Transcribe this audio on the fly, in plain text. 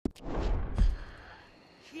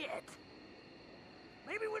Shit!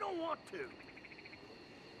 Maybe we don't want to.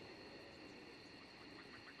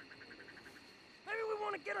 Maybe we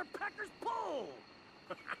want to get our peckers pulled.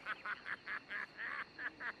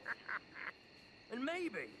 And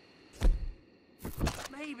maybe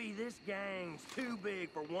this gang's too big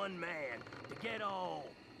for one man to get all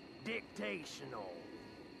dictational.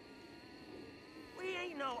 We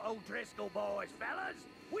ain't no O'Driscoll boys, fellas.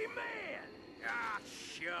 We men. Ah,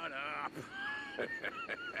 shut up.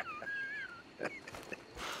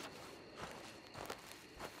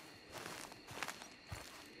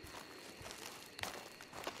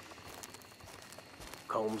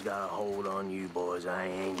 Combs got a hold on you boys I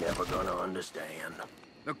ain't never gonna understand.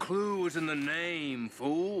 The clue is in the name,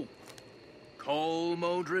 fool. Colm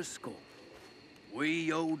O'Driscoll.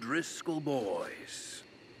 We O'Driscoll boys.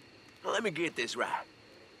 Now, let me get this right.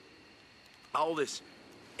 All this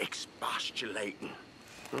expostulating,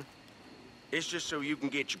 it's just so you can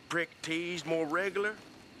get your prick teased more regular?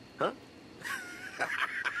 Huh?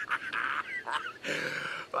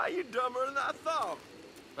 Why, you dumber than I thought.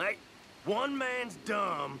 Like, one man's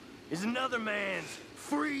dumb is another man's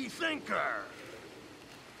free thinker.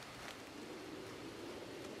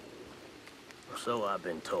 So I've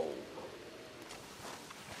been told.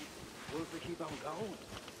 What if we keep on going?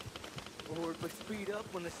 Or if we speed up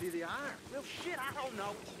when they see the iron? Well, shit, I don't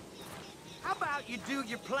know. How about you do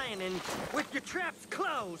your planning with your traps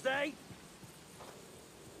closed, eh?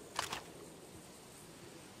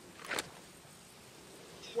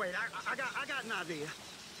 Wait, I got an idea.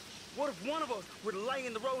 What if one of us would lay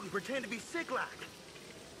in the road and pretend to be sick-like?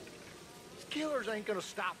 These killers ain't gonna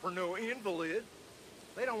stop for no invalid.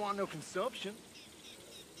 They don't want no consumption.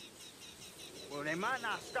 Well, they might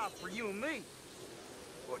not stop for you and me,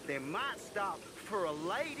 but they might stop for a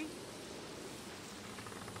lady.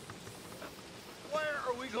 Where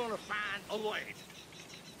are we gonna find a lady?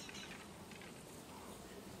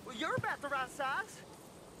 Well, you're about the right size.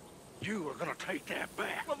 You are gonna take that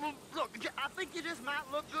back. Well, look, I think you just might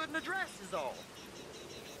look good in a dress is all.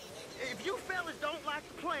 If you fellas don't like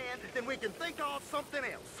the plan, then we can think on something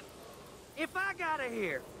else. If I gotta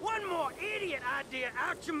hear one more idiot idea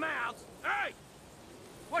out your mouths... Hey!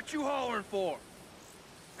 What you hollering for?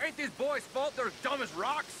 Ain't these boys' fault they're as dumb as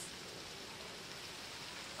rocks?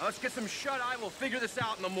 Now let's get some shut-eye and we'll figure this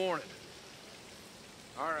out in the morning.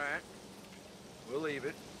 All right. We'll leave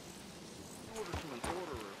it. Order to an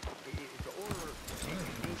orderer. If the order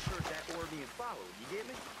ain't sure that order being followed, you get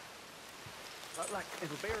me? Like if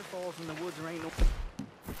a bear falls in the woods, there ain't no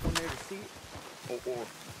one there to see it.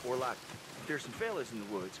 Or like there's some fellas in the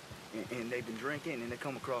woods and they've been drinking and they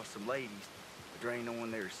come across some ladies, but there ain't no one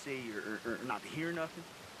there to see or not to hear nothing.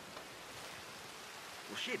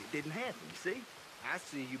 Well, shit, it didn't happen, you see? I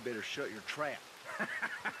see you better shut your trap. I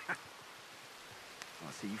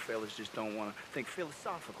see you fellas just don't want to think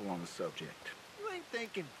philosophical on the subject. You ain't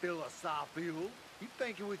thinking philosophical. You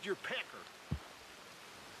thinking with your pecker.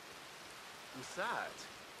 Besides,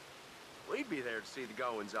 we'd be there to see the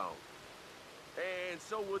goings-on. And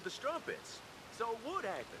so would the strumpets. So it would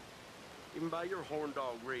happen. Even by your horn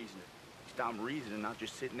dog reasoning. At least I'm reasoning, not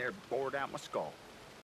just sitting there bored out my skull.